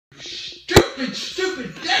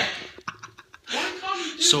stupid dick!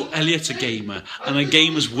 So Elliot's a gamer, and a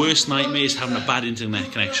gamer's worst nightmare is having a bad internet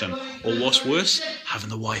connection, or what's worse, having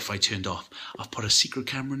the Wi-Fi turned off. I've put a secret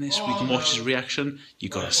camera in this so we can watch his reaction. You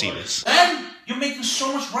gotta see this. You're making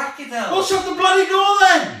so much racket there. Well, shut the bloody door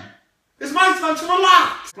then! It's my time to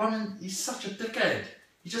relax! Blimey, he's such a dickhead.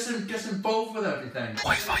 He just gets involved with everything.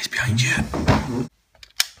 Wi-Fi's behind you.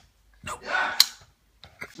 No. Yeah.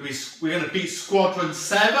 We're gonna beat Squadron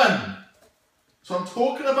 7. That's what I'm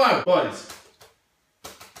talking about, boys.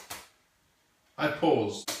 I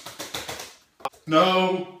paused.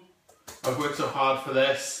 No! I've worked so hard for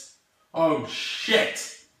this. Oh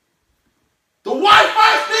shit! The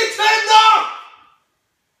Wi-Fi's being turned off!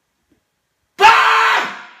 Ben!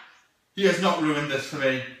 He has not ruined this for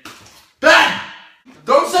me. Ben!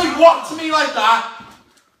 Don't say what to me like that!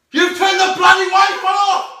 You've turned the bloody Wi-Fi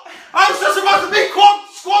off! I was just about to be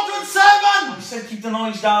Squadron 7! I said keep the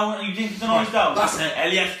noise down and you didn't keep the noise down. That's it.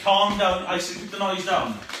 Elliot, calm down. I said keep the noise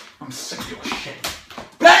down. I'm sick of your shit.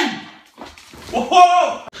 Ben!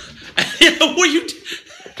 Whoa! What are you doing?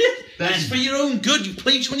 Ben. It's for your own good. You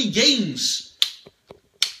play too many games.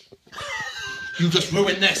 You just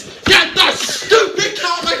ruined this. Get that stupid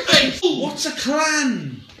car on my face! What's a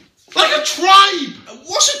clan? Like a tribe!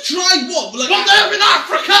 What's a tribe? What? Like What they have in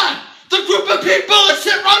Africa! The group of people that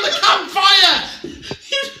sit around the campfire!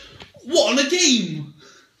 What, on a game?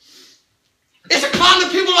 It's a clan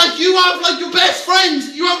of people like you have, like your best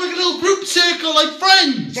friends. You have like a little group circle, like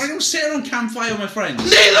friends. I don't sit around campfire with my friends.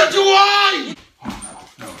 Neither do I!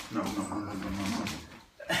 No.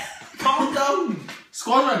 Calm down.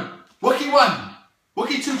 Squadron, Wookie 1,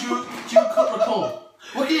 Wookie 2, do you recall?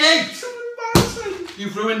 Wookie 8. So embarrassing.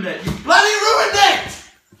 You've ruined it. You bloody ruined it!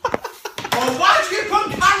 Oh, why do you put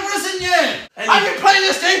cameras in here? I've been playing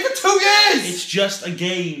this game for 2 years! It's just a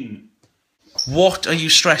game. What are you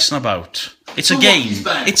stressing about? It's a The game. Wookiees,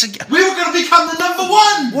 Ben. It's a. We were going to become the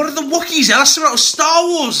 #1! What are the Wookiees? That's about Star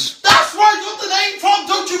Wars. That's where I got the name from,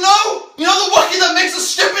 don't you know? You know the Wookiee that makes the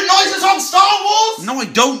stupid noises on Star Wars? No, I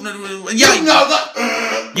don't. Yeah, You know that.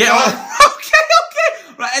 Yeah. Okay.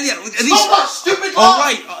 Right, Elliot. Stop that stupid All laugh.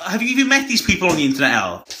 right. Have you even met these people on the internet,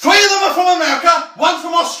 Al? 3 of them are from America, 1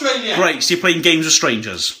 from Australia. Great. So you're playing games with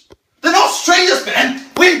strangers. They're not strangers, Ben.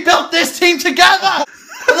 We built this team together.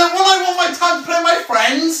 And then when I want my time to play with my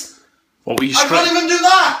friends, What were you? I can't even do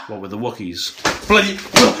that. What were the Wookiees? Bloody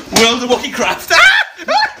World of Wookiee Craft. You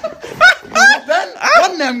know what, Ben?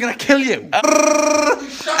 One day I'm going to kill you. Okay,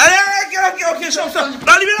 stop.